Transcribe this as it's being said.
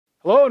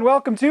Hello and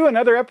welcome to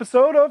another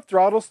episode of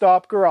Throttle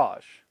Stop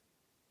Garage.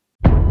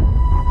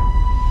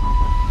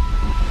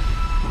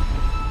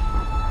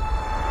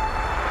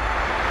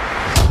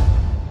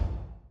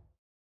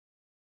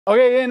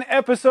 Okay, in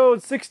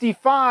episode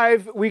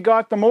 65, we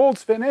got the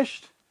molds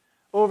finished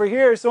over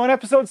here. So in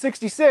episode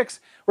 66,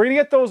 we're going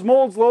to get those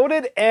molds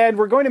loaded and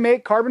we're going to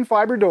make carbon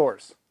fiber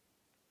doors.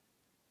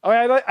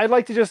 Okay, I'd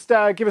like to just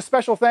give a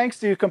special thanks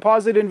to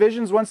Composite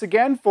Envisions once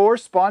again for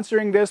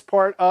sponsoring this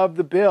part of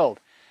the build.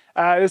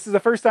 This is the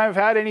first time I've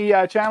had any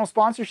channel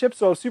sponsorship,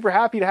 so super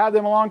happy to have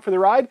them along for the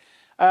ride.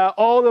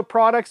 All the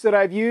products that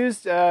I've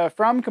used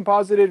from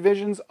Composite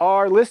Envisions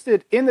are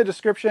listed in the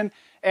description,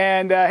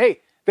 and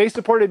hey, they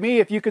supported me.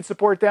 If you could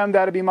support them,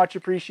 that'd be much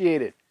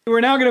appreciated. We're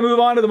now going to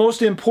move on to the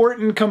most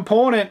important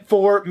component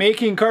for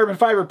making carbon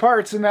fiber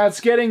parts, and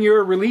that's getting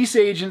your release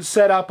agent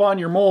set up on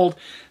your mold.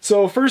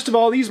 So first of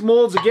all, these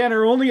molds again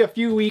are only a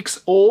few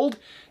weeks old.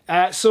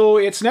 So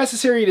it's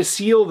necessary to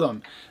seal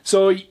them.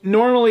 So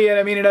normally,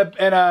 I mean, in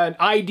an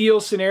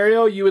ideal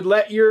scenario, you would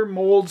let your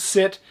mold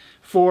sit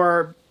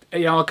for,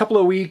 you know, a couple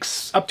of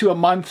weeks, up to a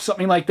month,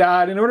 something like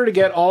that, in order to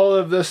get all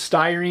of the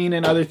styrene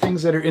and other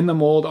things that are in the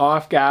mold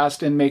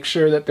off-gassed and make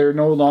sure that they're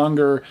no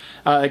longer,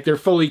 like they're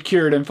fully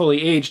cured and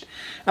fully aged.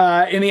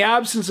 In the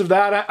absence of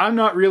that, I'm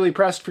not really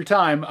pressed for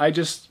time. I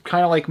just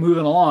kind of like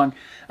moving along.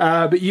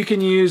 But you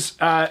can use,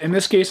 in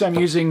this case, I'm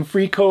using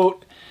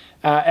Freekote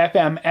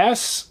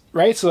FMS.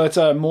 Right, so that's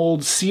a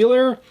mold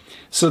sealer.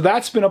 So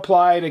that's been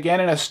applied again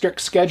in a strict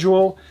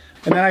schedule.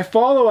 And then I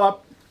follow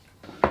up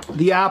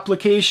the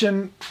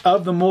application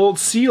of the mold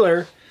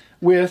sealer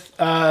with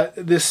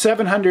this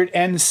 700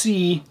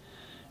 NC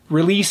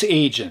release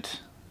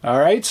agent.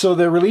 All right, so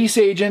the release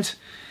agent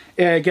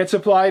gets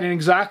applied in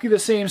exactly the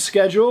same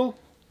schedule,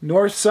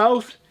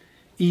 north-south,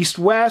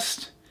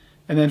 east-west,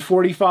 and then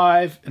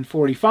 45 and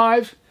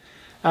 45.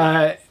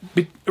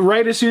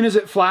 Right as soon as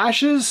it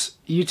flashes,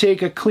 you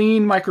take a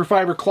clean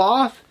microfiber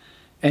cloth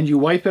and you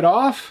wipe it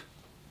off.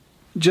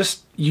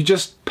 You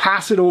just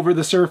pass it over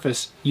the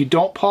surface. You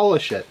don't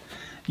polish it.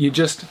 You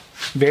just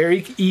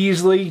very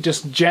easily,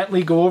 just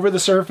gently go over the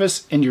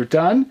surface and you're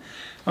done.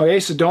 Okay,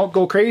 so don't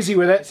go crazy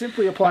with it.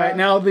 Simply apply it.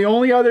 Now, the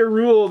only other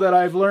rule that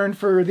I've learned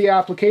for the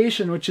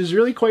application, which is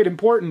really quite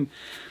important,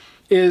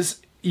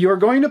 is you're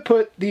going to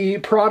put the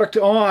product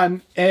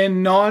on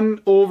in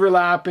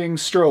non-overlapping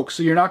strokes.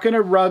 So you're not going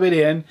to rub it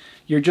in.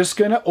 You're just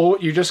going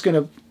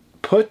to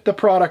put the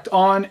product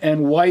on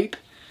and wipe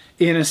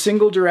in a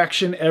single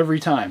direction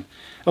every time.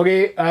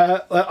 Okay,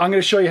 I'm going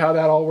to show you how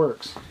that all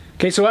works.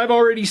 Okay, so I've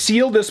already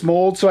sealed this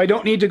mold, so I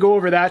don't need to go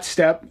over that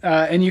step.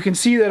 And you can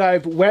see that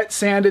I've wet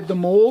sanded the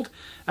mold.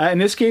 In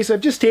this case,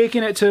 I've just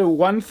taken it to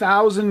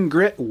 1000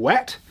 grit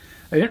wet.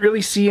 I didn't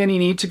really see any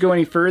need to go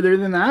any further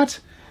than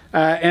that.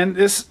 And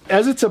this,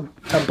 as it's a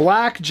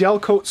black gel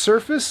coat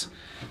surface,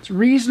 it's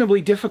reasonably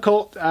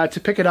difficult to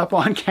pick it up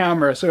on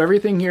camera. So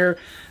everything here,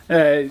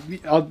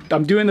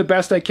 I'm doing the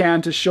best I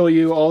can to show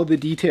you all the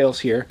details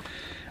here.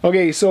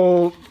 Okay,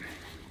 so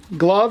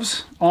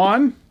gloves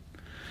on,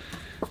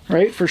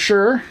 right, for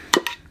sure.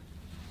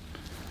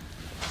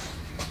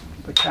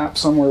 The cap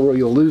somewhere where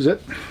you'll lose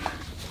it.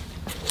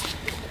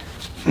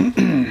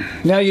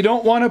 Now you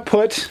don't want to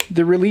put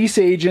the release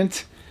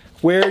agent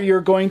where you're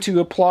going to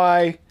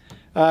apply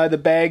the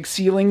bag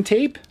sealing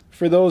tape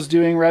for those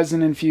doing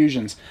resin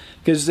infusions,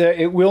 because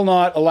it will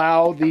not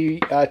allow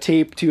the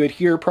tape to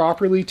adhere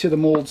properly to the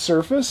mold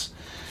surface.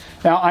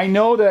 Now I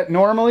know that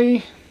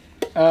normally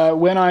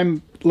when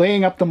I'm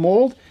laying up the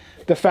mold,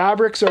 the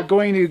fabrics are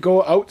going to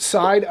go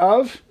outside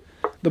of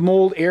the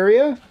mold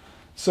area,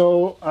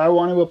 so I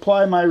want to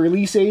apply my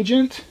release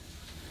agent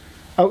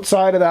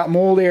outside of that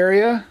mold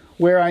area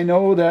where I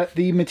know that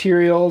the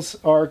materials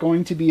are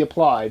going to be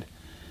applied.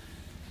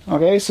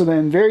 Okay, so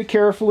then very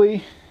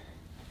carefully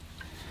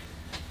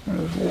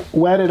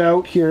wet it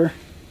out here.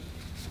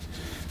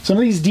 Some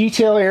of these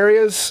detail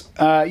areas,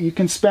 you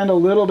can spend a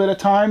little bit of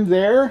time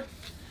there,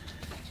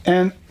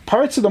 and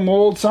parts of the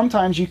mold,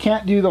 sometimes you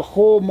can't do the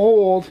whole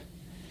mold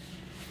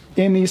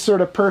in these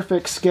sort of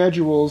perfect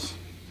schedules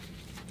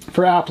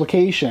for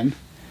application.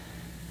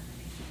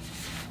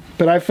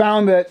 But I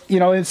found that, you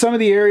know, in some of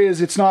the areas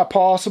it's not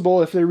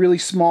possible, if they're really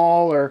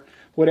small or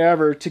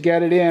whatever, to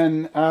get it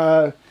in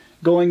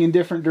going in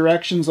different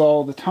directions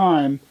all the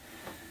time.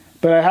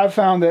 But I have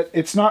found that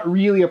it's not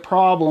really a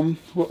problem.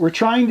 What we're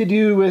trying to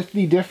do with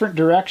the different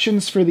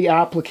directions for the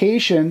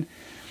application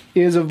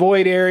is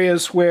avoid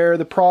areas where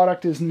the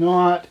product is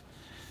not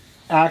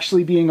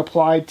actually being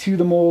applied to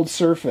the mold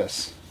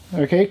surface.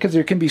 Okay, because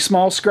there can be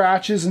small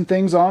scratches and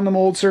things on the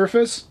mold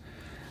surface,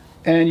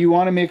 and you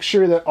want to make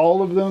sure that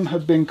all of them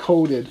have been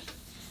coated.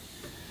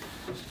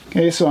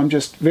 Okay, so I'm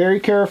just very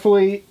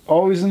carefully,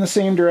 always in the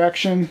same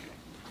direction,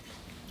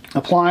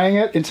 applying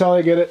it until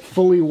I get it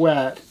fully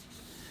wet.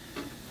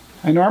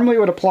 I normally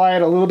would apply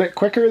it a little bit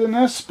quicker than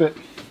this, but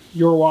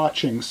you're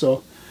watching,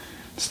 so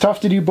it's tough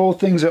to do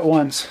both things at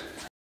once.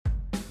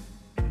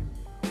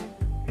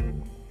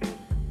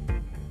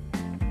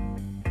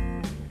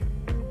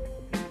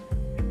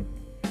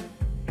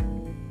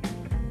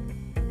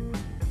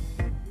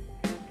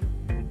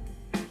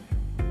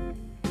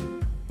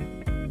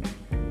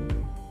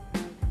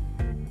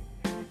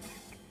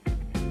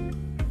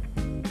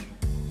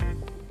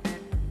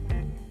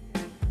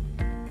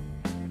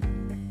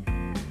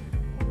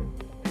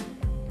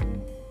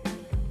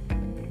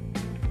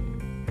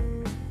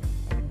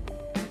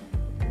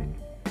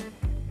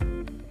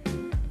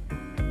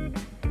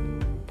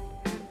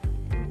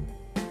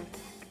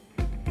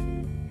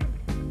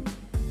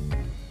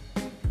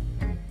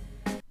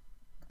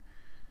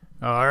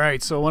 All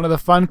right, so one of the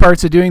fun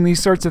parts of doing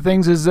these sorts of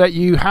things is that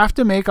you have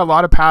to make a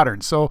lot of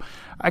patterns. So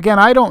again,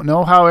 I don't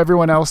know how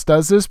everyone else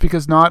does this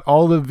because not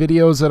all the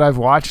videos that I've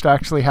watched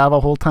actually have a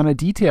whole ton of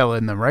detail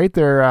in them, right?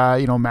 They're,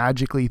 you know,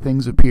 magically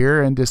things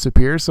appear and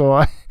disappear.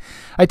 So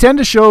I tend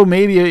to show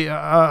maybe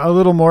a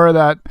little more of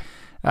that.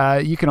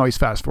 You can always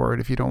fast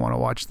forward if you don't want to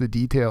watch the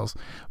details.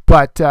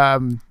 But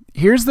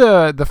here's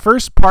the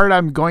first part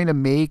I'm going to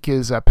make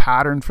is a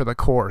pattern for the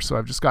core. So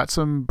I've just got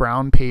some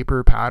brown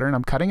paper pattern.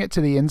 I'm cutting it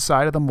to the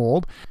inside of the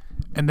mold.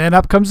 And then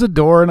up comes the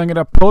door, and I'm going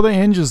to pull the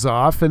hinges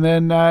off. And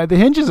then the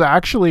hinges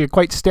actually are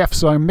quite stiff,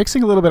 so I'm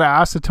mixing a little bit of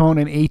acetone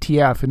and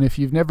ATF. And if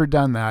you've never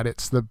done that,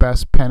 it's the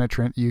best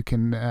penetrant you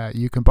can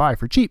buy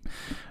for cheap.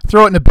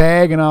 Throw it in a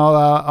bag, and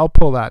I'll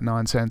pull that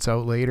nonsense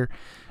out later.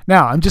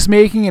 Now, I'm just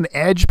making an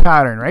edge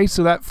pattern, right?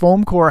 So that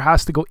foam core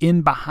has to go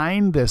in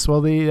behind this.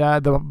 Well,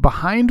 the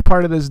behind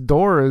part of this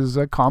door is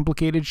a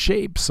complicated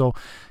shape. So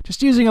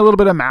just using a little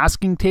bit of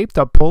masking tape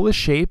to pull the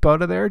shape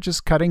out of there,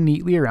 just cutting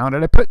neatly around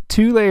it. I put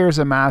 2 layers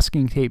of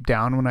masking tape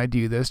down when I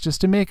do this just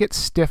to make it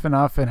stiff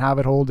enough and have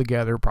it hold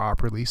together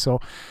properly. So,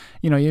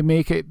 you know, you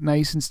make it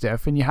nice and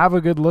stiff and you have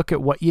a good look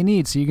at what you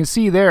need. So you can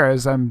see there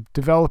as I'm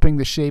developing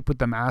the shape with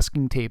the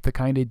masking tape, the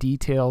kind of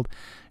detailed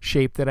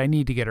shape that I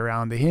need to get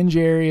around the hinge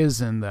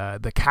areas and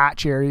the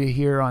catch area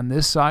here on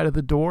this side of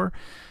the door.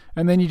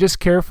 And then you just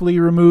carefully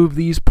remove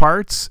these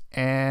parts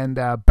and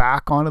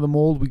back onto the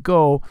mold we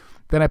go.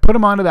 Then I put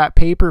them onto that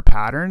paper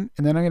pattern,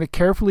 and then I'm going to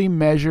carefully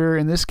measure.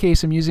 In this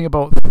case, I'm using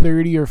about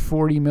 30 or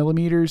 40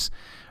 millimeters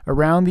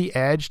around the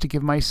edge to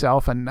give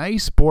myself a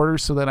nice border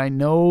so that I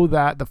know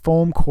that the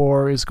foam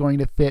core is going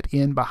to fit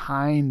in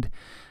behind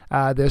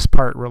this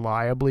part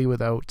reliably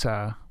without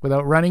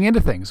running into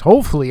things.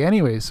 Hopefully,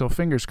 anyways. So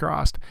fingers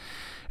crossed.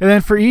 And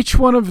then for each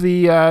one of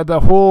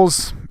the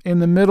holes in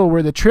the middle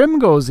where the trim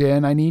goes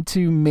in, I need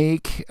to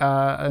make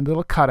a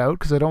little cutout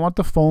because I don't want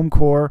the foam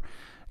core.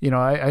 You know,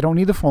 I don't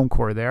need the foam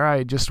core there.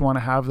 I just want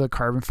to have the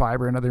carbon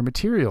fiber and other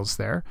materials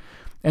there.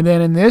 And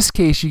then in this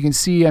case, you can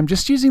see I'm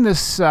just using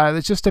this,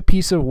 it's just a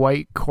piece of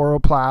white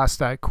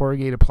coroplast,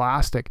 corrugated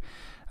plastic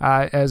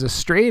as a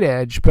straight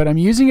edge, but I'm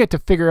using it to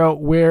figure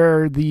out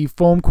where the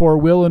foam core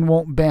will and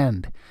won't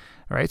bend.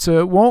 All right, so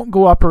it won't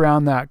go up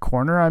around that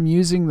corner. I'm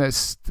using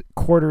this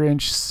 1/4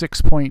 inch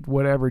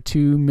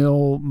 6.2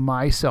 mil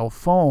MYCELL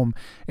foam,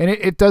 and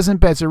it doesn't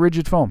bend. It's a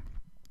rigid foam,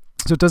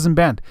 so it doesn't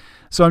bend.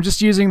 So I'm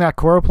just using that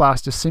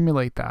coroplast to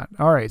simulate that.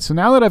 All right, so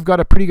now that I've got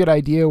a pretty good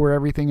idea where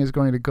everything is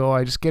going to go,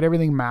 I just get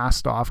everything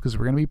masked off because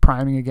we're going to be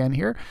priming again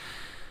here.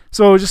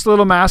 So just a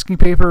little masking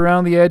paper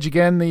around the edge.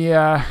 Again,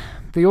 the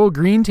old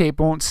green tape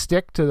won't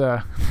stick to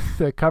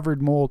the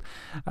covered mold,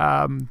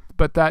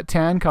 but that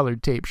tan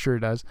colored tape sure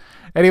does.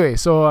 Anyway,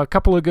 so a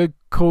couple of good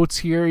coats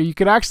here. You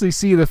could actually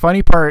see the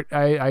funny part,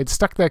 I'd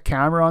stuck that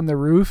camera on the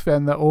roof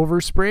and the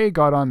overspray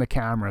got on the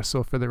camera.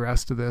 So for the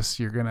rest of this,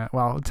 you're gonna,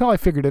 well, until I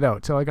figured it out,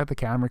 until I got the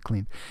camera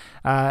cleaned.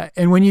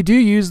 And when you do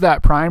use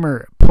that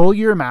primer, pull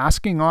your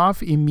masking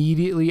off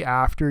immediately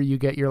after you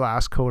get your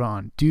last coat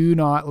on. Do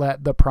not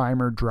let the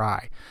primer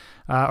dry,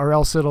 or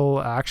else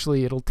it'll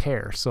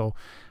tear. So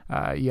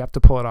you have to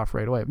pull it off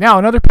right away. Now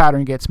another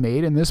pattern gets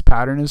made, and this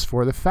pattern is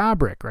for the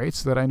fabric, right?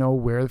 So that I know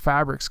where the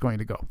fabric's going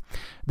to go.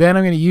 Then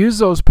I'm going to use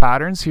those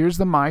patterns. Here's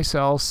the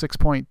MYCELL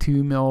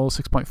 6.2 mil,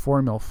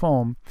 6.4 mil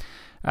foam,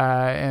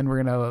 and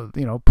we're going to,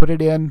 you know, put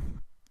it in.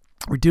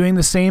 We're doing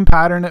the same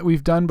pattern that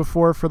we've done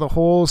before for the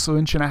holes, so 1.5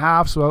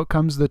 inches. So out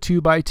comes the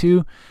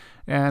 2x2,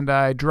 and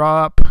I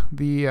draw up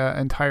the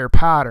entire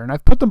pattern.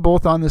 I've put them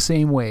both on the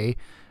same way.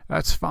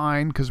 That's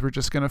fine because we're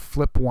just going to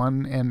flip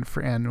one end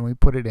for end when we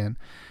put it in.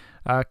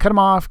 Cut them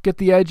off, get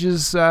the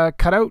edges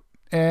cut out,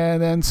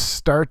 and then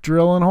start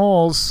drilling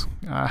holes.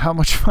 How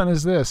much fun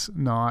is this?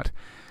 Not.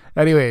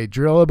 Anyway,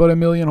 drill about 1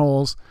 million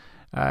holes.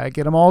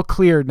 Get them all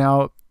cleared.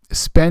 Now,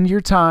 spend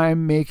your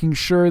time making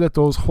sure that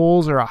those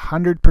holes are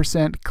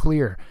 100%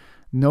 clear.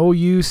 No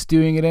use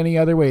doing it any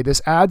other way.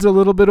 This adds a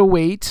little bit of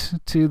weight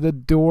to the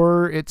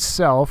door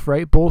itself,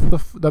 right?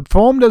 Both the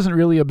foam doesn't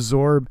really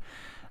absorb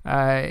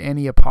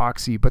any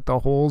epoxy, but the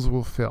holes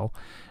will fill.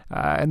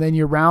 And then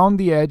you round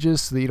the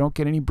edges so that you don't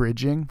get any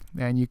bridging,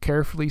 and you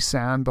carefully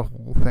sand the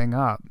whole thing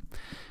up.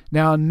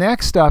 Now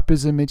next up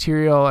is a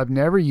material I've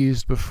never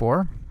used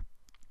before.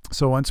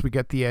 So once we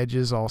get the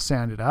edges all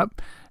sanded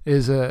up,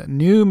 is a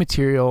new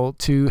material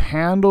to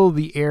handle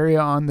the area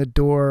on the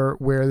door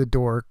where the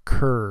door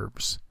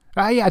curves.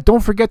 Yeah,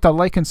 don't forget to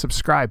like and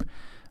subscribe.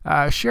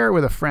 Share it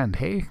with a friend.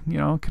 Hey, you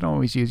know, can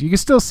always use. You can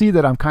still see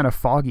that I'm kind of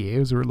foggy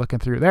as we're looking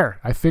through there.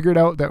 I figured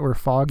out that we're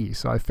foggy,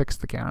 so I fixed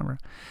the camera.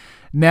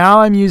 Now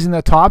I'm using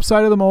the top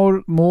side of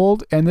the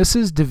mold, and this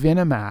is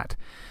Divinymat.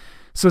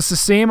 So it's the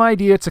same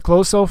idea. It's a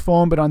closed-cell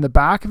foam, but on the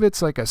back of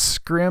it's like a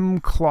scrim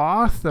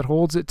cloth that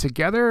holds it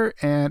together,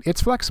 and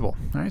it's flexible.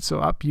 All right, so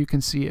up you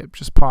can see it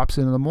just pops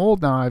into the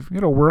mold. Now I've got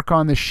to work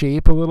on the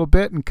shape a little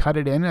bit and cut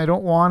it in. I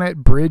don't want it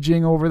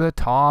bridging over the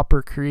top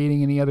or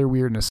creating any other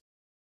weirdness.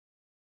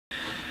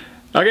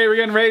 Okay, we're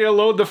getting ready to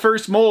load the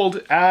first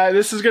mold.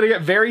 This is going to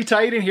get very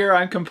tight in here.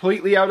 I'm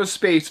completely out of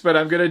space, but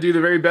I'm going to do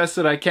the very best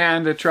that I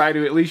can to try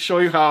to at least show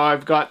you how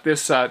I've got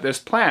this this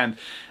planned.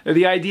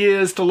 The idea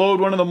is to load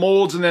one of the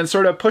molds and then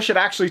sort of push it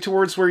actually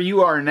towards where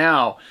you are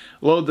now.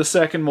 Load the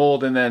second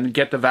mold and then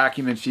get the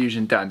vacuum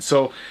infusion done.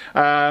 So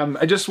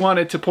I just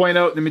wanted to point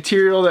out the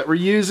material that we're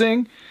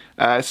using.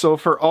 So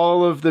for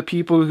all of the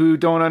people who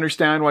don't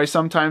understand why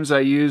sometimes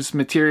I use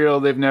material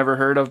they've never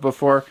heard of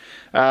before,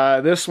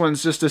 this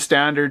one's just a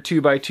standard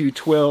 2x2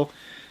 Twill.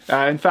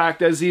 In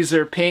fact, as these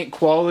are paint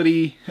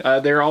quality,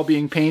 they're all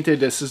being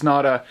painted. This is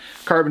not a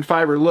carbon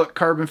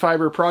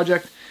fiber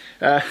project.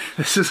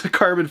 This is a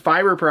carbon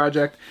fiber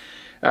project.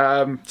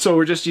 So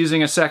we're just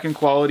using a second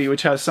quality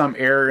which has some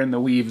error in the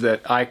weave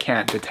that I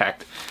can't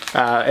detect.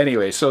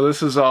 Anyway, so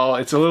this is all,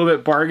 it's a little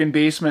bit bargain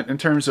basement in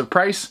terms of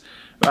price.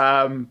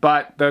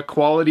 But the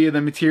quality of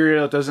the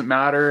material, it doesn't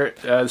matter,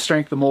 the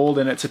strength of the mold,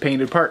 and it's a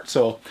painted part,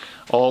 so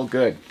all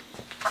good.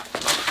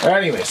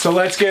 Anyway, so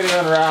let's get it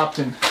unwrapped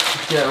and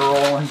get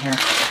rolling here.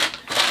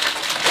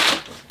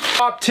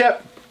 Top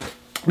tip,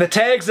 the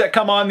tags that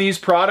come on these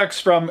products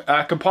from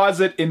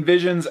Composite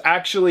Envisions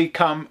actually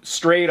come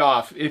straight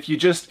off. If you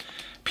just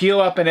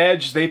peel up an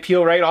edge, they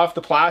peel right off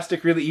the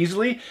plastic really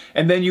easily,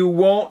 and then you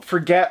won't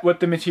forget what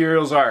the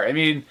materials are. I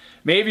mean,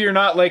 maybe you're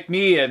not like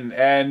me and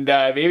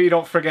maybe you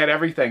don't forget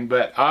everything,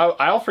 but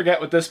I'll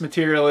forget what this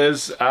material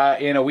is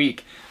in a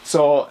week.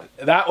 So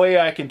that way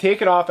I can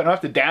take it off. I don't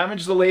have to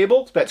damage the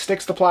label that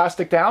sticks the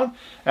plastic down,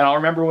 and I'll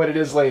remember what it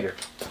is later.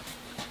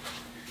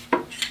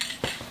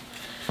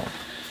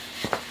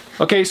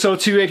 Okay, so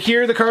to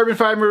adhere the carbon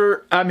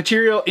fiber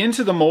material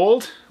into the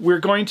mold, we're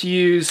going to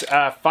use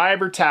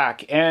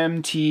Fibertack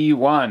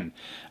MT1.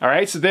 All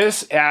right, so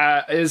this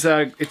is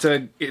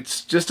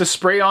it's just a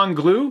spray-on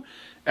glue.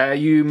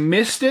 You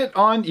mist it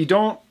on.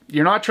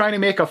 You're not trying to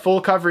make a full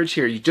coverage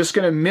here. You're just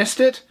going to mist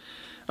it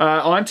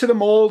onto the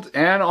mold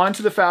and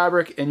onto the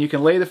fabric, and you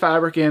can lay the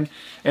fabric in,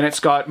 and it's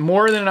got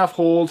more than enough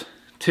hold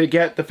to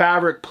get the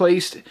fabric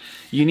placed.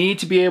 You need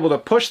to be able to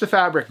push the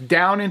fabric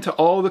down into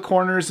all the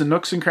corners and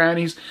nooks and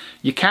crannies.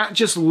 You can't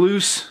just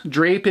loose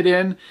drape it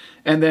in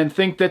and then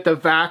think that the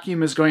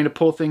vacuum is going to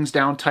pull things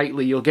down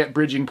tightly. You'll get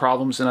bridging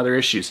problems and other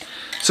issues.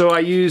 So I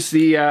use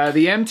the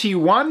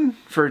MT1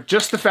 for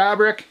just the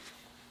fabric.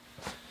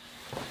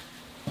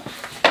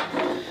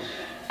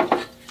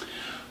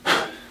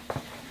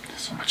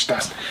 So much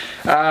dust.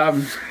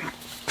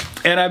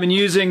 And I've been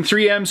using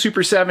 3M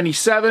Super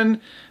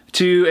 77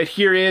 to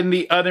adhere in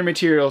the other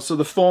material. So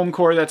the foam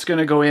core that's going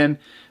to go in.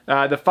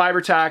 The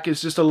Fibertack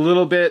is just a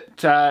little bit,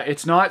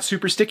 it's not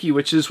super sticky,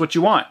 which is what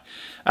you want.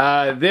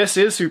 This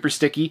is super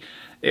sticky.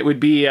 It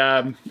would be,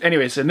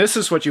 anyways, and this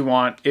is what you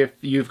want if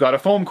you've got a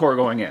foam core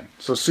going in.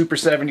 So Super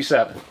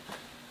 77.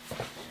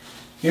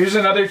 Here's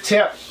another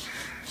tip.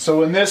 So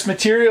when this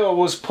material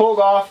was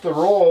pulled off the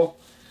roll,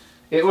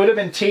 it would have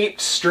been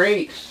taped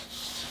straight,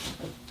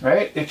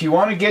 right? If you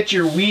want to get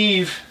your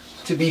weave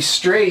to be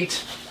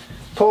straight,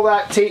 pull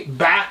that tape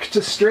back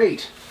to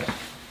straight.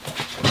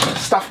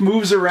 Stuff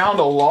moves around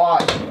a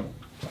lot.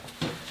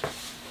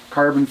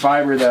 Carbon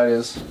fiber, that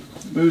is.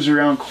 It moves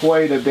around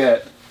quite a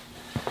bit.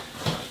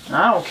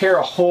 I don't care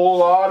a whole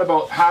lot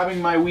about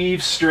having my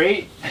weave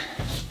straight.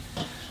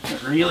 It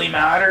doesn't really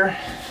matter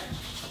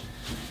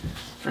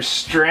for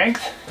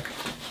strength.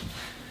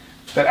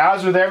 But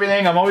as with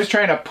everything, I'm always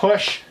trying to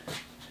push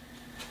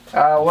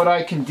what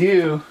I can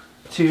do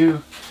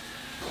to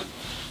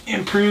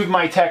improve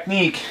my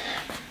technique.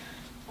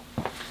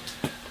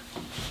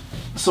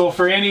 So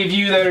for any of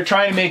you that are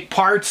trying to make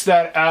parts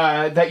that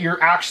that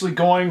you're actually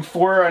going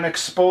for an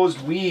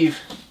exposed weave,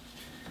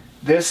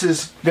 this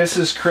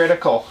is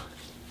critical.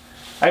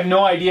 I have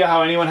no idea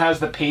how anyone has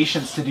the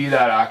patience to do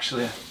that,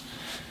 actually.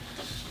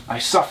 I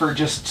suffer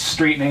just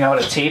straightening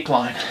out a tape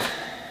line.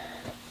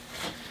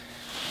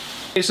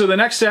 Okay, so the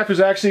next step is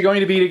actually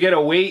going to be to get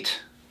a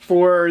weight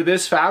for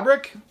this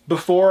fabric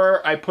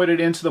before I put it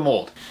into the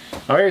mold.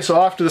 Alright, so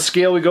off to the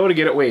scale we go to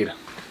get it weighed.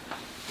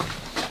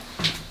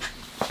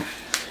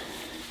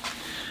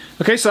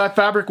 Okay, so that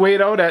fabric weighed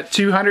out at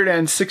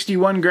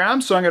 261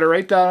 grams, so I'm going to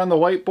write that on the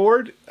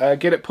whiteboard,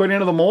 get it put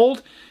into the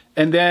mold,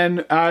 and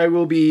then I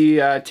will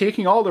be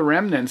taking all the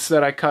remnants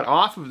that I cut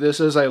off of this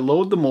as I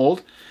load the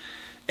mold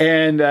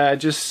and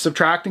just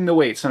subtracting the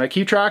weights. And I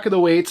keep track of the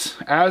weights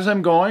as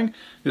I'm going.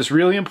 It's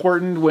really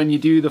important when you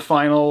do the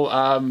final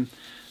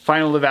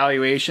final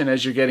evaluation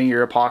as you're getting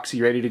your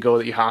epoxy ready to go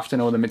that you have to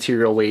know the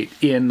material weight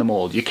in the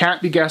mold. You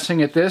can't be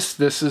guessing at this.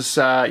 This is,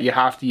 you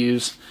have to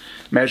use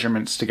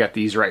measurements to get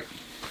these right.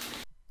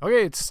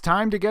 Okay, it's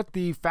time to get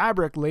the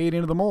fabric laid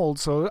into the mold.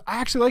 So I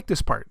actually like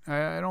this part.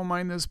 I don't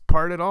mind this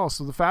part at all.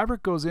 So the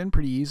fabric goes in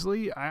pretty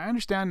easily. I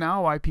understand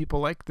now why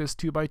people like this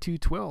 2x2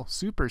 Twill.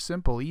 Super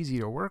simple, easy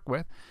to work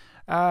with.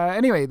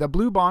 Anyway, the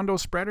blue Bondo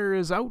spreader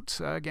is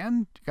out.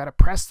 Again, you got to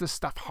press this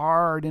stuff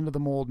hard into the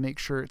mold, make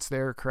sure it's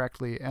there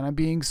correctly. And I'm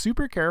being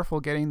super careful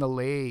getting the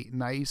lay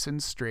nice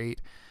and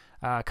straight,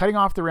 cutting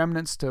off the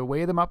remnants to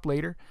weigh them up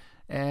later.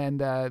 and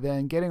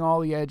then getting all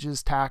the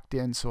edges tacked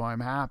in so I'm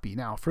happy.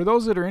 Now, for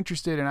those that are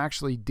interested in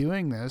actually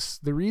doing this,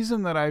 the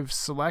reason that I've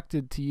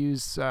selected to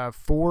use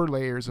 4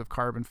 layers of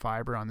carbon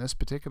fiber on this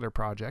particular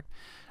project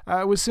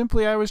was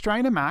simply I was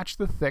trying to match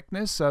the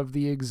thickness of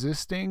the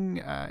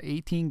existing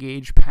 18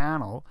 gauge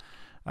panel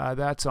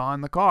that's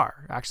on the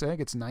car. Actually, I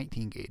think it's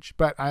 19 gauge,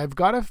 but I've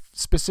got a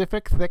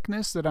specific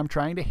thickness that I'm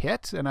trying to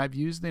hit, and I've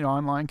used the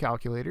online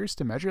calculators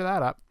to measure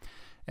that up,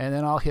 and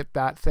then I'll hit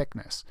that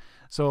thickness.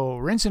 So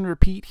rinse and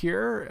repeat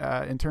here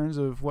in terms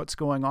of what's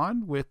going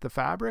on with the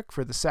fabric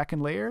for the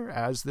second layer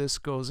as this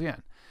goes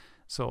in.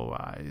 So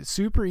it's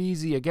super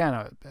easy.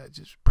 Again,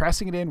 just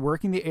pressing it in,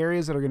 working the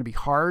areas that are going to be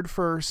hard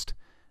first,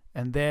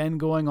 and then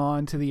going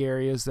on to the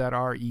areas that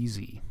are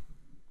easy.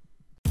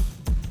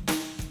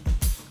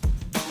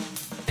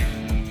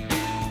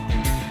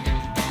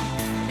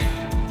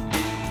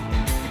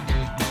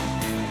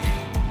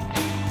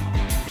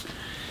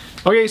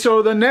 Okay,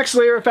 so the next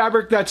layer of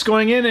fabric that's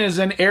going in is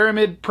an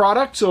Aramid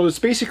product. So it's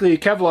basically a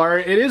Kevlar.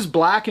 It is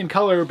black in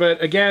color,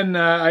 but again,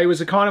 I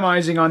was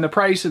economizing on the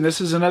price, and this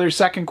is another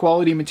second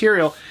quality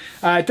material.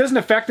 It doesn't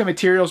affect the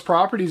material's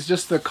properties,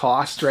 just the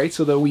cost, right?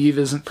 So the weave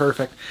isn't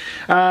perfect.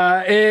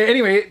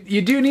 Anyway,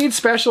 you do need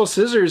special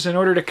scissors in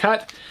order to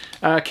cut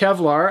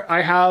Kevlar.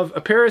 I have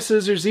a pair of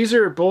scissors. These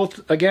are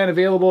both, again,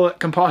 available at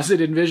Composite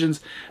Envisions.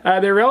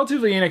 They're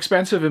relatively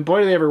inexpensive, and boy,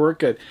 do they ever work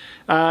good.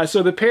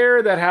 So the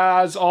pair that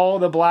has all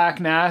the black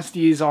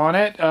nasties on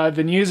it, I've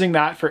been using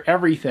that for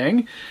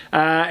everything.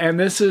 And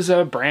this is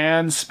a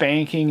brand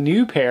spanking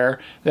new pair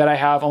that I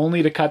have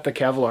only to cut the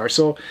Kevlar.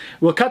 So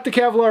we'll cut the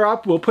Kevlar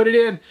up, we'll put it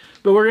in,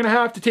 but we're going to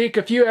have to take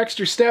a few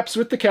extra steps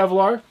with the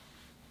Kevlar.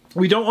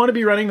 We don't want to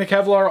be running the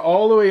Kevlar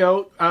all the way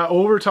out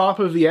over top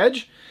of the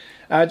edge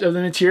of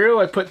the material.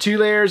 I put 2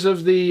 layers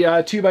of the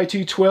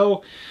 2x2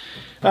 Twill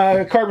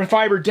carbon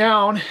fiber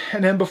down,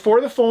 and then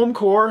before the foam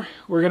core,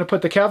 we're going to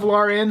put the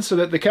Kevlar in so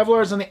that the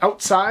Kevlar is on the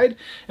outside.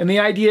 And the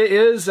idea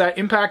is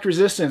impact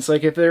resistance.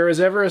 Like if there is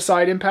ever a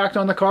side impact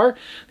on the car,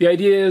 the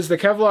idea is the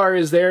Kevlar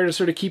is there to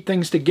sort of keep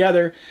things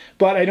together,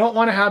 but I don't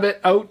want to have it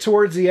out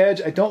towards the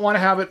edge. I don't want to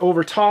have it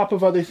over top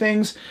of other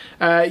things.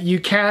 You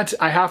can't,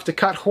 I have to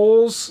cut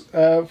holes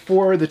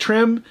for the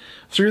trim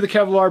through the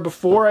Kevlar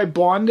before I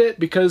bond it,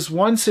 because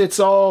once it's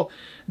all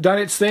done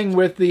its thing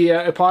with the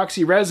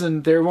epoxy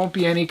resin, there won't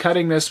be any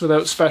cutting this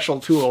without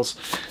special tools.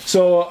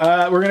 So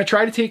we're going to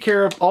try to take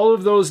care of all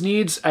of those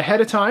needs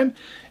ahead of time,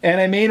 and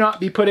I may not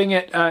be putting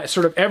it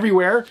sort of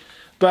everywhere,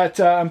 but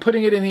I'm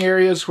putting it in the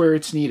areas where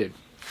it's needed.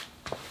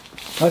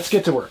 Let's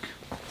get to work.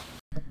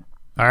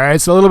 All right,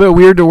 it's a little bit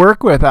weird to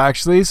work with,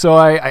 actually. So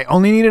I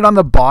only need it on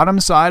the bottom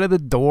side of the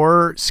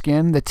door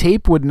skin. The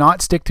tape would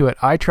not stick to it.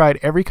 I tried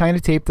every kind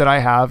of tape that I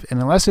have,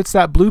 and unless it's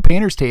that blue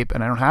painter's tape,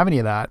 and I don't have any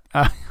of that,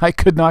 I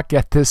could not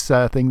get this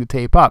thing to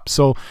tape up.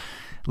 So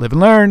live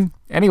and learn.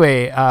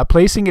 Anyway,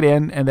 placing it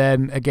in, and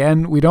then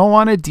again, we don't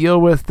want to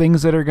deal with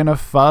things that are going to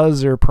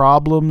fuzz or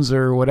problems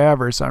or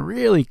whatever. So I'm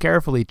really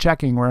carefully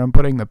checking where I'm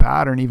putting the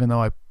pattern, even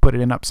though I put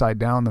it in upside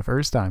down the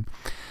first time.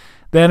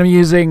 Then I'm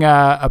using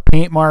a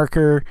paint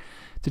marker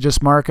to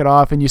just mark it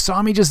off, and you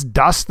saw me just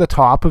dust the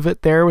top of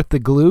it there with the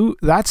glue.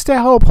 That's to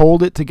help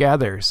hold it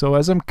together. So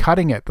as I'm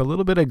cutting it, the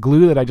little bit of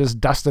glue that I just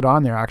dusted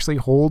on there actually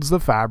holds the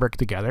fabric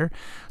together.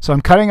 So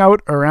I'm cutting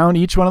out around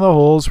each one of the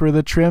holes where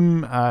the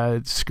trim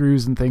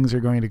screws and things are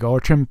going to go, or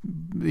trim,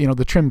 you know,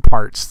 the trim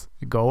parts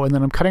go, and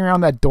then I'm cutting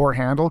around that door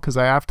handle because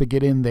I have to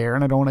get in there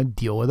and I don't want to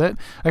deal with it.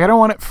 Like I don't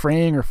want it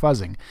fraying or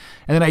fuzzing.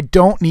 And then I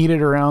don't need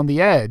it around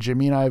the edge. I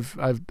mean,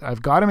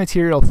 I've got a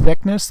material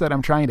thickness that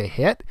I'm trying to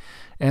hit,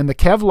 and the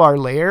Kevlar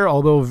layer,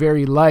 although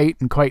very light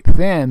and quite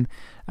thin,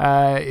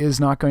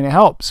 is not going to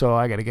help. So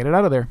I got to get it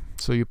out of there.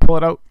 So you pull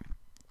it out,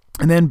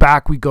 and then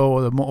back we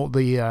go.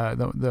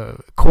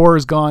 The core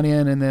has gone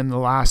in, and then the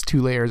last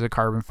 2 layers of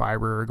carbon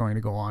fiber are going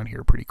to go on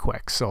here pretty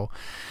quick. So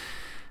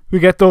we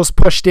get those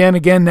pushed in.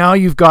 Again, now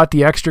you've got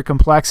the extra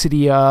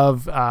complexity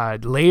of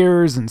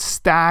layers and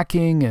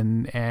stacking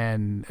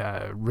and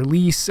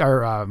release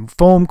or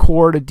foam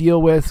core to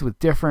deal with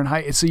different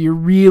heights. So you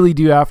really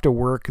do have to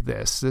work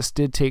this. This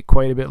did take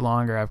quite a bit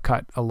longer. I've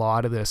cut a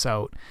lot of this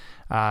out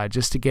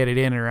just to get it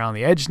in and around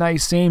the edge.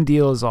 Nice, same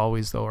deal as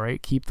always though,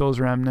 right? Keep those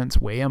remnants,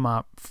 weigh them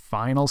up,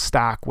 final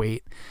stack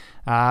weight.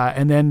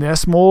 And then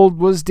this mold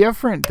was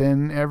different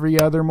than every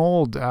other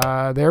mold.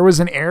 There was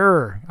an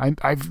error.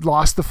 I've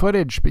lost the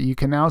footage, but you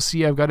can now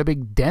see I've got a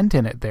big dent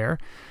in it there.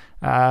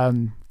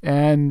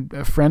 And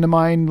a friend of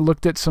mine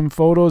looked at some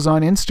photos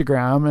on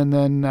Instagram and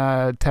then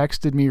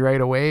texted me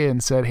right away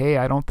and said, hey,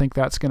 I don't think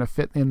that's going to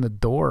fit in the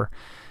door.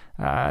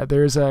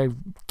 There's a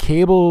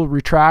cable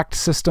retract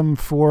system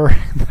for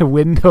the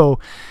window,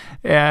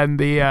 and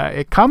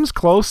it comes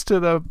close to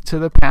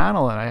the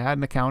panel, and I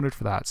hadn't accounted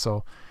for that.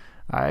 So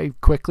I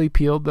quickly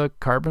peeled the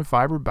carbon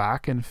fiber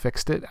back and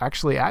fixed it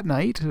actually at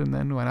night, and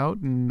then went out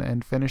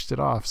and finished it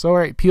off. So all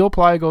right, peel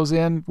ply goes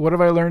in. What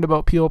have I learned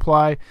about peel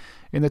ply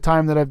in the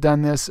time that I've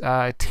done this?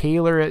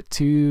 Tailor it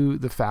to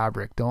the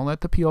fabric. Don't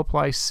let the peel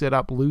ply sit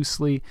up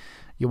loosely.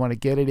 You want to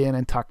get it in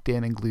and tucked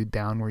in and glued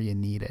down where you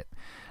need it.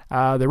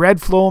 The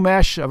red flow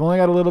mesh, I've only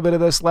got a little bit of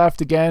this left.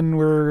 Again,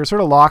 we're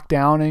sort of locked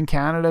down in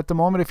Canada at the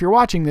moment. If you're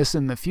watching this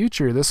in the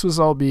future, this was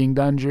all being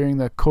done during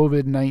the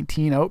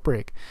COVID-19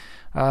 outbreak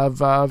of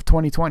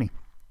 2020.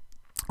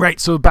 Right,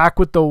 so back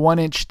with the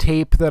 1-inch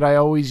tape that I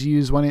always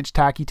use, 1-inch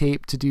tacky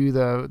tape to do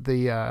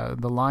the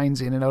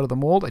lines in and out of the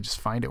mold. I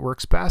just find it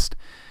works best.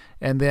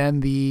 And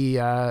then the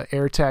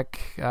Airtech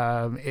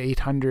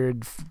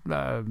 800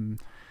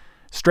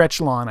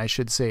 Stretchlon, I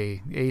should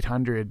say,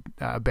 800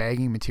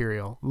 bagging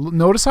material.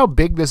 Notice how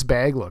big this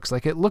bag looks.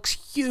 Like, it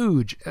looks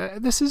huge.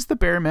 This is the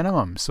bare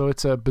minimum, so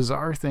it's a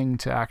bizarre thing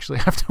to actually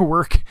have to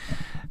work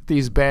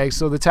these bags.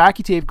 So the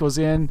tacky tape goes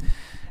in,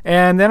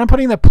 and then I'm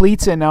putting the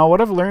pleats in. Now, what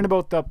I've learned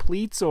about the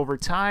pleats over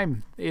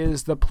time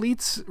is the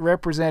pleats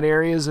represent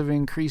areas of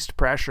increased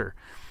pressure.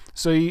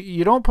 So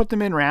you don't put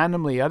them in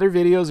randomly. Other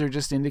videos are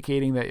just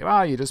indicating that,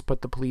 well, you just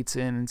put the pleats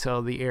in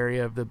until the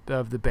area of the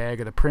bag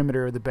or the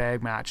perimeter of the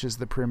bag matches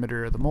the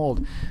perimeter of the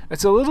mold.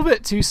 It's a little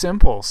bit too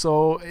simple.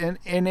 So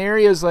in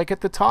areas like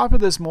at the top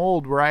of this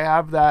mold where I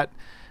have that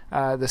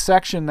the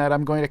section that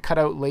I'm going to cut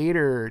out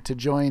later to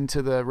join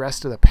to the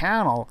rest of the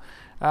panel,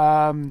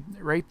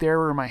 right there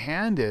where my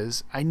hand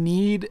is, I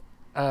need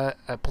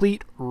a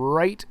pleat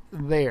right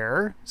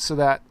there so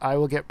that I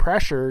will get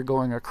pressure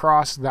going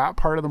across that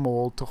part of the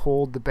mold to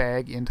hold the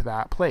bag into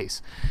that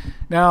place.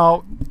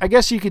 Now, I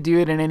guess you could do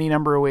it in any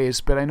number of ways,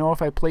 but I know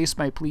if I place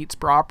my pleats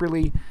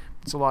properly,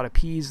 it's a lot of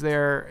P's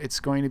there, it's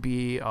going to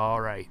be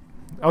all right.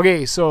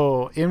 Okay,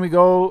 so in we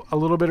go, a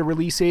little bit of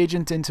release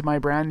agent into my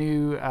brand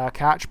new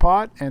catch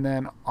pot, and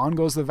then on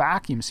goes the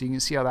vacuum, so you can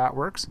see how that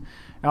works.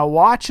 Now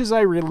watch as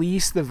I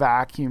release the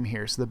vacuum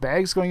here. So the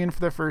bag's going in for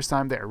the first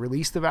time there.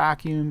 Release the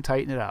vacuum,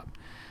 tighten it up.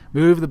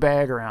 Move the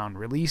bag around.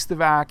 Release the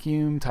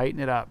vacuum, tighten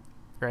it up.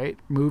 Right?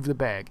 Move the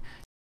bag.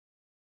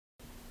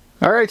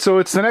 All right, so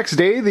it's the next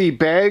day. The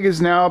bag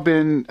has now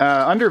been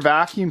under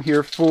vacuum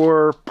here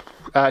for,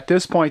 at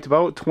this point,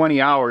 about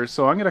 20 hours.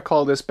 So I'm going to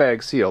call this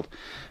bag sealed.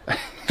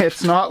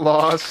 It's not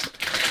lost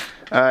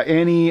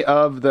any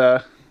of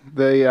the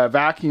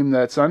vacuum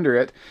that's under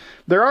it.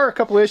 There are a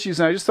couple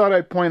issues, and I just thought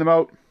I'd point them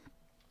out.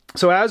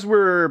 So as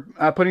we're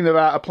applying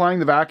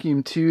the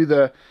vacuum to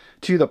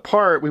the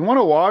part, we want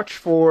to watch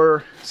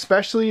for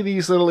especially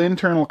these little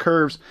internal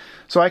curves.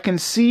 So I can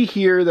see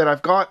here that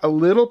I've got a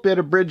little bit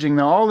of bridging.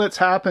 Now all that's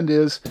happened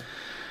is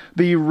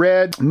the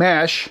red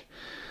mesh,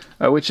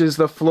 which is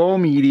the flow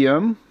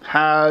medium,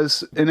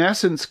 has in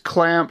essence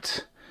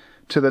clamped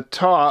to the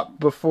top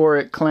before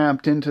it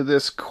clamped into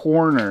this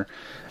corner.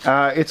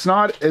 It's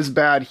not as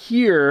bad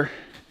here,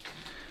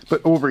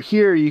 but over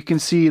here you can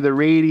see the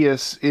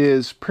radius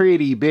is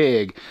pretty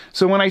big.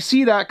 So when I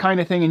see that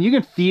kind of thing, and you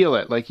can feel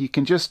it, like you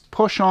can just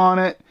push on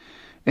it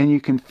and you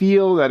can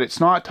feel that it's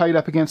not tight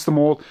up against the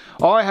mold.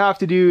 All I have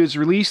to do is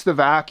release the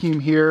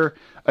vacuum here,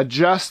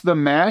 adjust the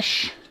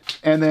mesh,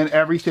 and then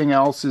everything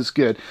else is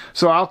good.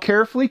 So I'll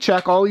carefully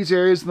check all these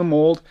areas of the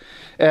mold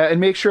and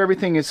make sure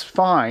everything is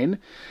fine.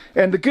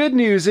 And the good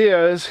news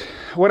is,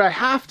 what I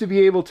have to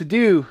be able to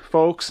do,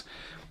 folks,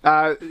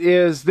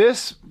 is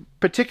this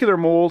particular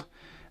mold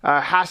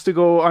has to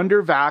go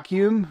under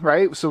vacuum,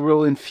 right? So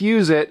we'll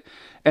infuse it,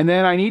 and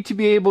then I need to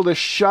be able to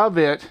shove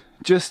it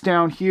just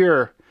down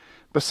here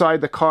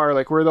beside the car,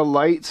 like where the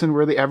lights and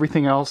where the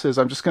everything else is.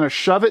 I'm just going to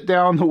shove it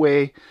down the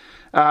way.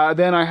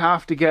 Then I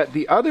have to get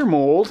the other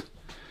mold,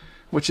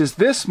 which is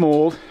this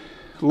mold,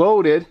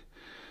 loaded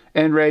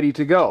and ready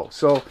to go.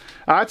 So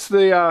that's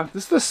this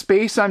is the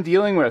space I'm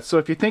dealing with. So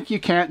if you think you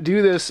can't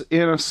do this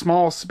in a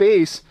small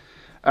space,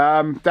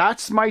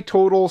 that's my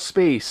total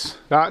space.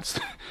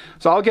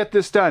 So I'll get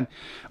this done.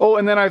 Oh,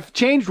 and then I've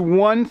changed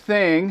one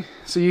thing,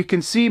 so you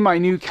can see my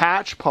new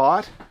catch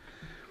pot.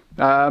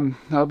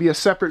 There'll be a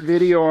separate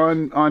video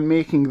on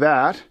making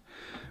that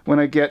when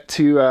I get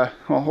to,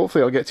 well,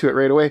 hopefully I'll get to it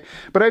right away.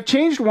 But I've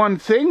changed one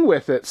thing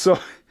with it. So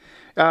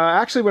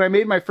actually, when I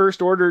made my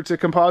first order to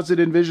Composite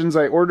Envisions,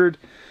 I ordered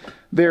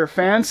their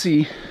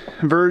fancy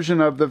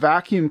version of the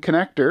vacuum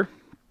connector.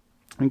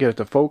 And get it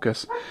to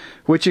focus,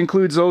 which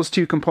includes those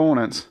two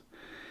components.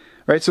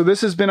 Right, so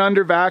this has been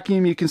under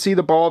vacuum. You can see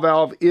the ball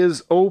valve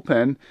is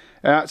open.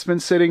 It's been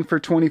sitting for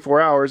 24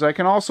 hours. I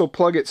can also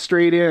plug it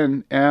straight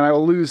in and I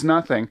will lose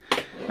nothing.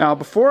 Now,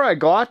 before I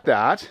got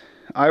that,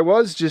 I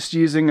was just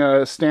using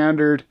a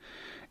standard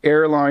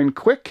Airline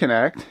Quick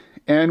Connect,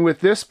 and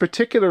with this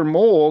particular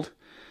mold,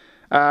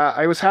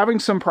 I was having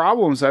some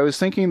problems. I was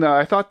thinking that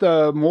I thought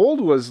the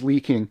mold was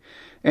leaking,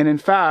 and in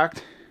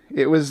fact,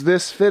 it was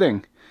this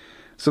fitting.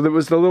 So there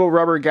was the little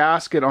rubber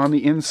gasket on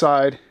the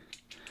inside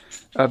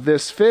of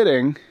this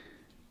fitting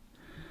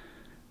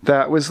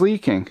that was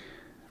leaking.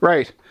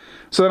 Right.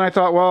 So then I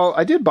thought, well,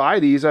 I did buy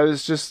these. I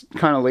was just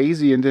kind of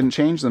lazy and didn't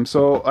change them.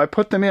 So I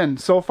put them in.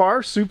 So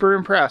far, super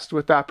impressed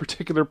with that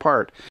particular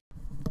part.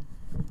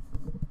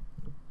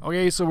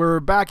 Okay, so we're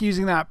back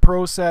using that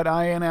ProSet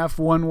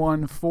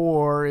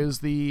INF114 is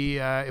the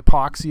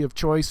epoxy of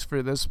choice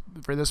for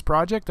this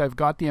project. I've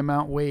got the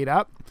amount weighed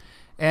up.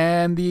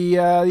 And the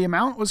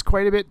amount was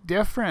quite a bit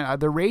different.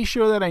 The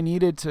ratio that I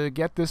needed to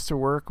get this to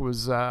work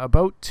was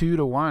about 2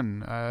 to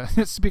 1.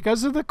 It's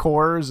because of the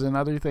cores and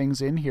other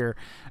things in here,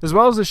 as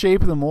well as the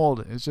shape of the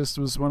mold. It just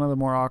was one of the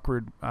more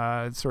awkward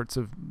sorts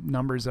of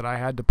numbers that I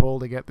had to pull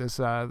to get this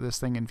this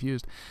thing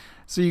infused.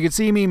 So you can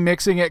see me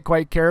mixing it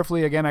quite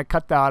carefully. Again, I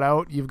cut that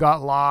out. You've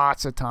got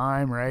lots of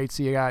time, right?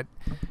 So you got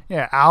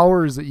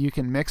hours that you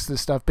can mix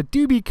this stuff, but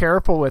do be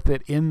careful with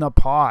it in the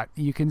pot.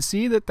 You can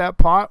see that that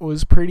pot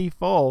was pretty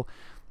full.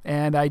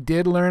 And I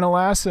did learn a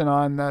lesson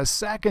on the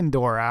second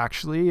door,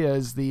 actually,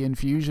 as the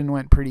infusion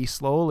went pretty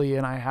slowly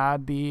and I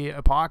had the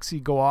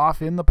epoxy go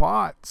off in the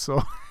pot.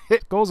 So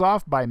it goes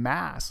off by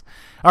mass.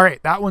 All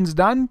right, that one's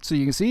done. So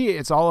you can see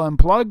it's all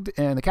unplugged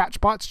and the catch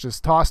pot's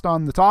just tossed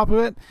on the top of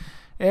it.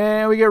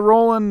 And we get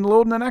rolling,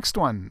 loading the next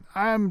one.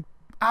 I'm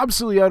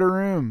absolutely out of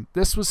room.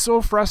 This was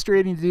so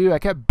frustrating to do. I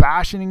kept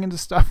bashing into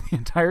stuff the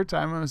entire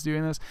time I was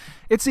doing this.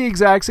 It's the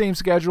exact same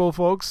schedule,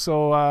 folks.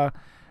 So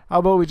how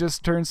about we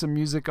just turn some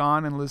music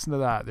on and listen to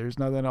that? There's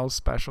nothing else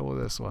special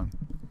with this one.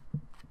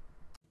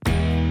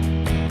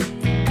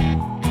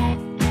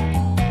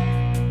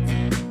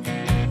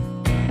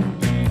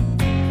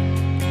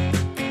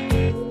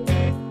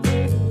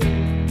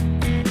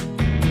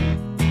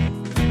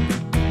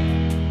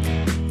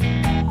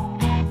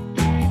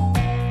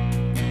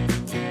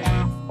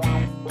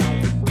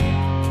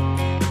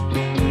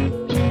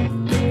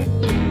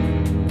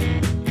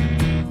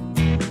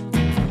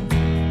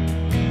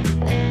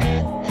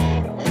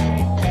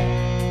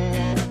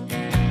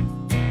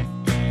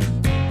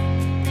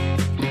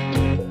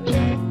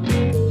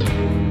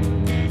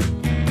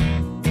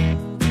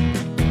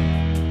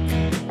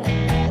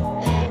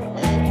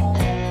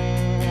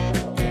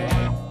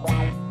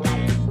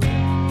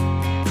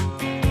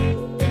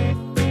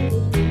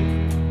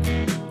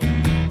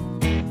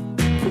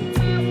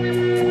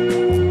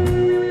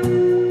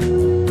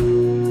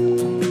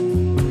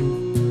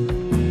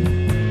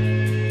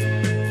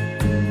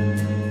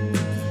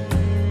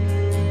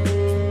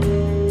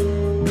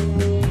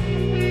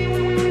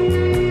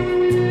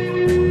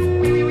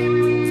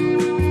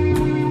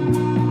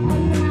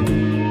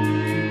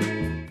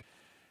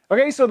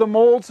 Okay, so the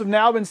molds have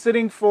now been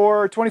sitting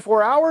for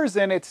 24 hours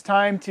and it's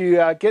time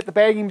to get the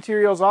bagging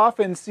materials off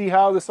and see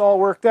how this all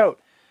worked out.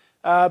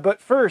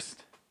 But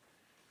first,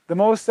 the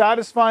most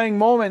satisfying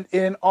moment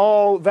in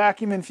all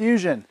vacuum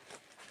infusion.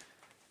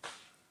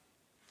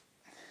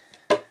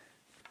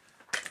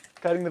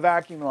 Cutting the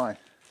vacuum line.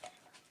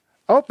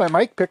 Oh, my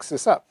mic picks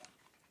this up.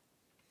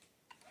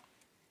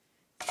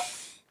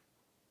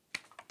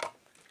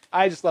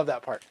 I just love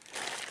that part.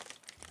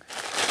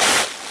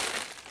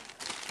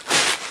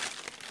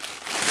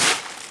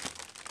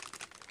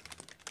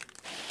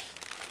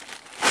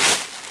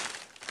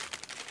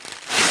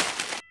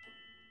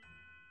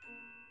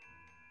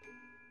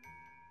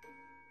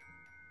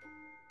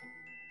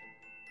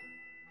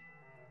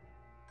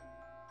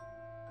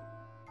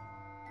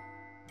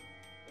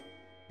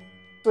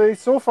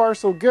 So far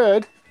so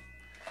good.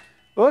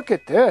 Look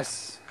at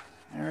this.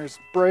 They're as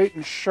bright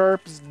and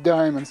sharp as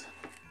diamonds.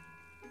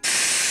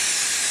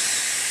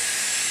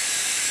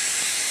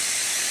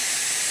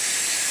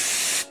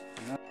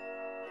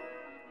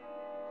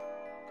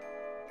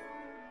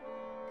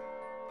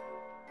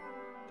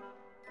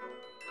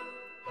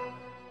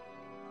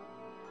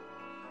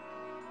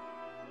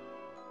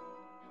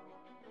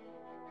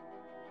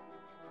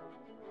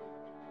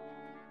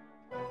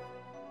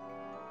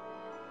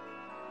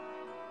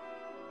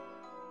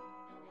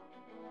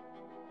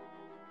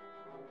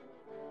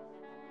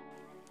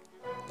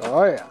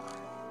 Oh yeah.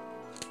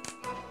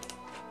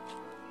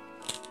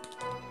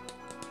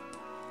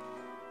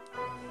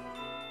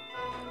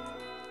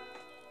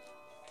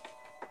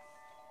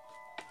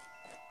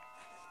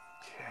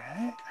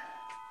 Okay.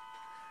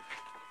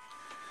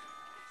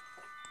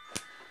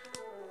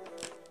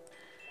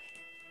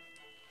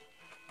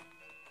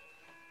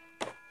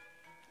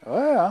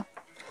 Oh yeah.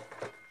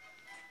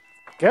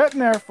 Getting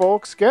there,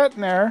 folks,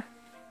 getting there.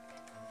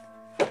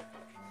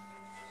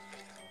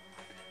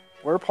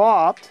 We're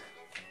popped.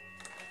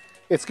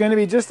 It's going to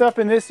be just up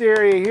in this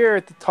area here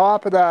at the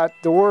top of that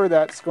door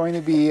that's going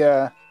to be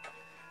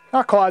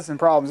not causing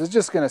problems. It's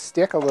just going to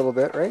stick a little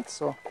bit, right?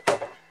 So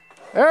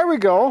there we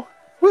go.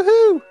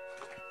 Woohoo!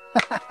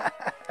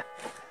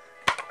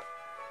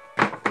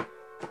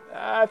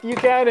 If you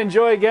can't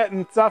enjoy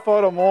getting stuff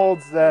out of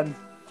molds, then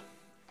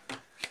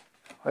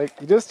like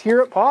you just hear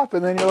it pop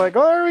and then you're like,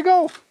 oh, there we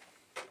go.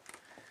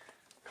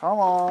 Come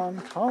on,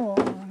 come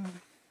on.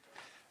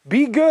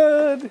 Be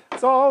good.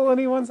 That's all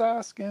anyone's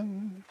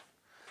asking.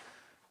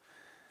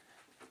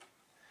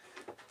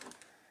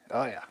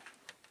 Oh yeah.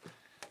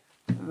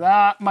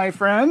 That, my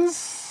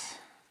friends,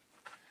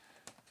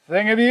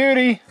 thing of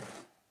beauty.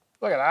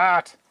 Look at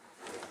that.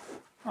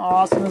 How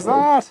awesome is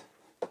that?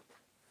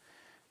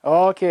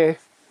 Okay.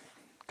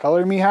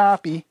 Color me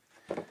happy.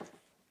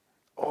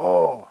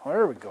 Oh,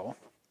 there we go.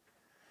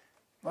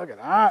 Look at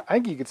that. I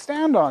think you could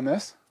stand on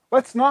this.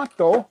 Let's not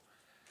though.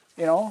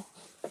 You know,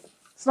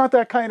 it's not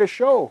that kind of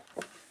show.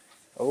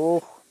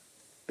 Oh,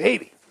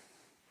 baby.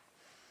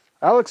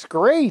 That looks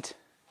great.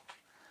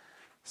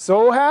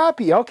 So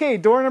happy. Okay,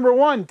 door number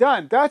 1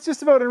 done. That's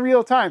just about in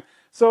real time.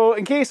 So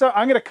in case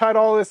I'm going to cut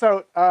all this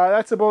out,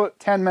 that's about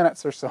 10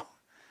 minutes or so.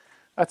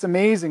 That's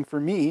amazing for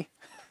me.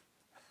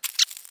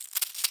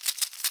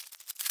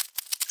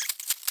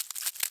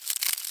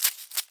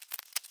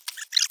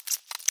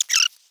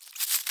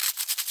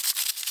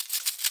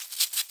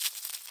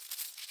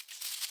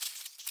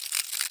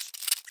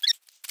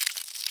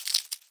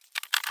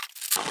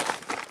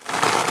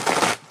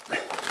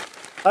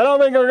 I don't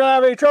think we're going to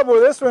have any trouble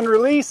with this one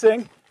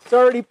releasing. It's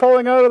already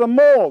pulling out of the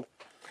mold.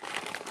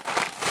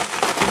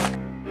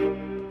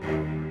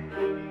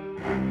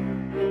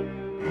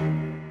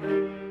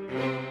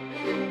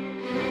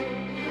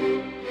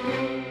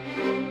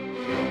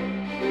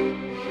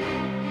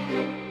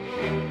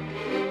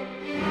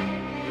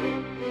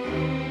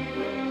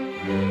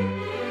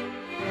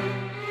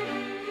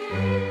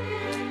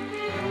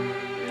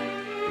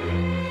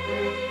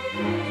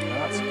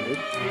 That's good.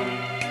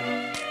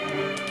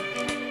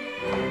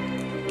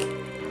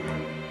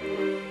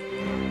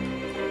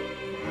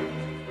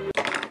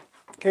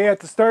 Okay,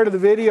 at the start of the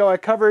video, I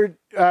covered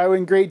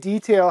in great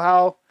detail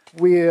how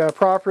we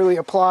properly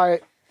apply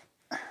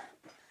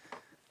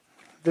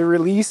the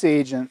release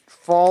agent.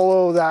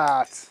 Follow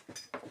that.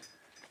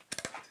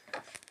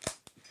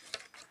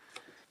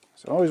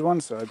 There's always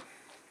one side.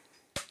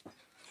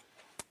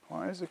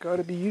 Why has it got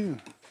to be you?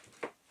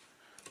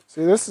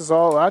 See, this is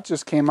all, that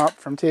just came up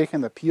from taking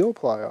the peel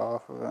ply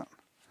off of it.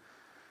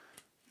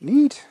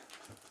 Neat.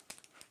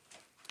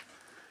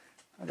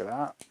 Look at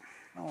that.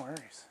 No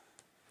worries.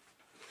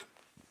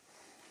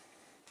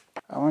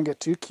 I don't want to get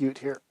too cute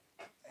here.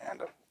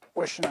 And I'm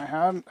wishing I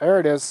had. There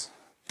it is.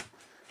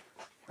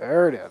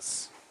 There it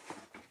is.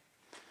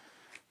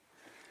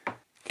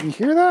 Can you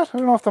hear that? I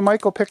don't know if the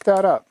mic will pick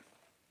that up.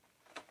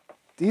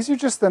 These are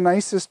just the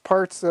nicest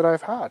parts that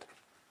I've had.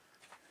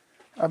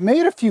 I've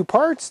made a few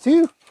parts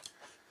too.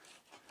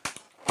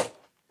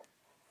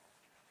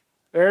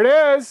 There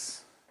it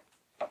is.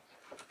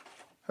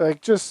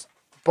 Like just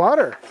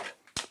butter.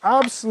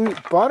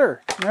 Absolute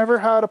butter. Never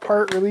had a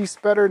part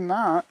released better than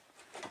that.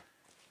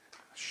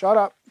 Shut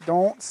up.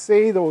 Don't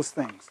say those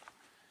things.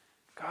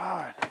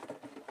 God.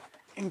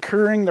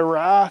 Incurring the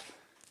wrath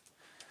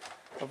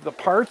of the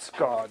parts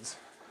gods.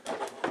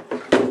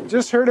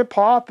 Just heard it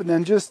pop and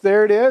then just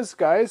there it is,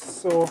 guys.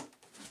 So,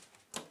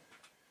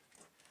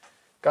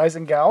 guys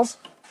and gals.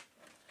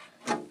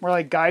 More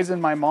like guys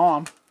and my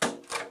mom.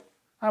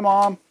 Hi,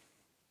 Mom.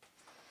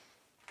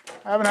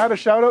 I haven't had a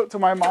shout out to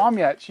my mom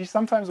yet. She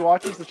sometimes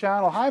watches the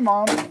channel. Hi,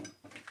 Mom.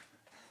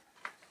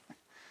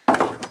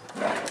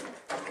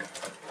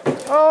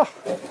 Oh,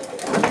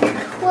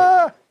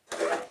 ah.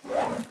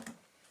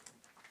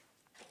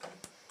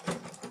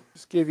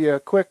 Just give you a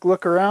quick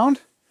look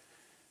around.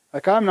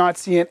 Like I'm not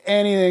seeing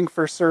anything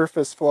for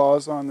surface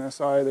flaws on this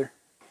either.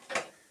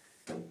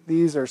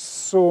 These are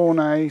so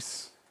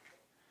nice.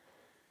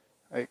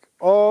 Like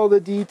all the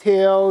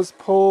details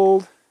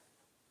pulled.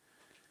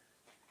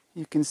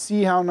 You can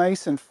see how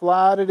nice and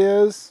flat it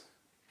is.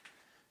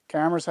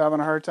 Camera's having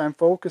a hard time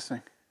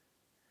focusing.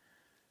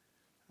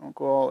 Don't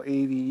go all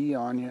AVE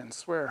on you and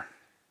swear.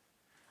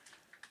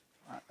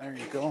 There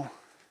you go.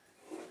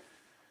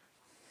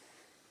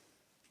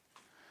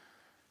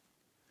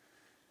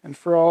 And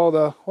for all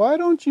the, why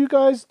don't you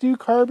guys do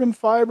carbon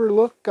fiber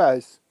look,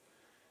 guys?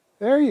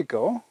 There you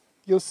go.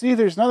 You'll see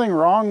there's nothing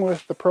wrong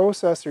with the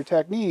process or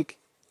technique.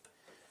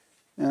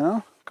 You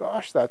know,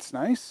 gosh, that's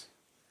nice.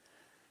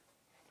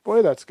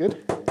 Boy, that's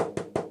good.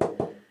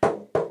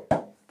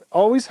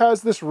 Always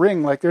has this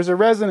ring, like there's a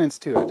resonance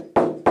to it.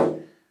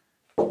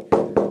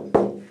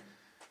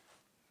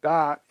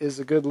 That is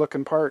a good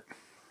looking part.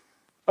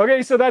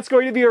 Okay, so that's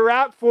going to be a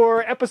wrap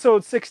for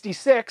episode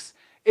 66.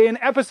 In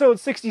episode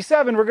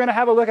 67, we're going to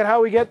have a look at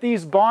how we get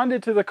these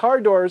bonded to the car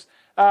doors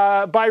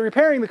by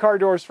repairing the car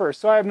doors first.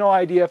 So I have no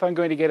idea if I'm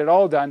going to get it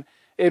all done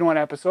in one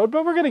episode,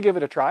 but we're going to give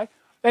it a try.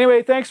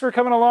 Anyway, thanks for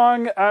coming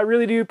along. I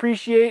really do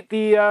appreciate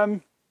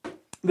the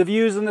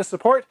views and the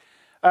support.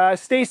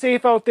 Stay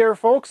safe out there,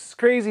 folks.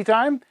 Crazy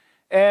time.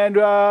 And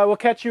we'll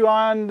catch you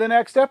on the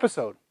next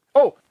episode.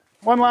 Oh,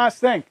 one last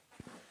thing.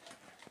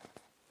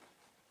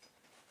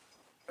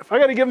 If I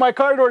got to give my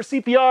car door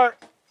CPR,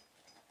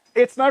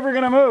 it's never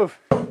going to move.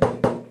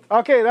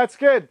 Okay, that's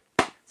good.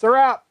 It's a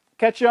wrap.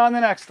 Catch you on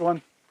the next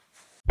one.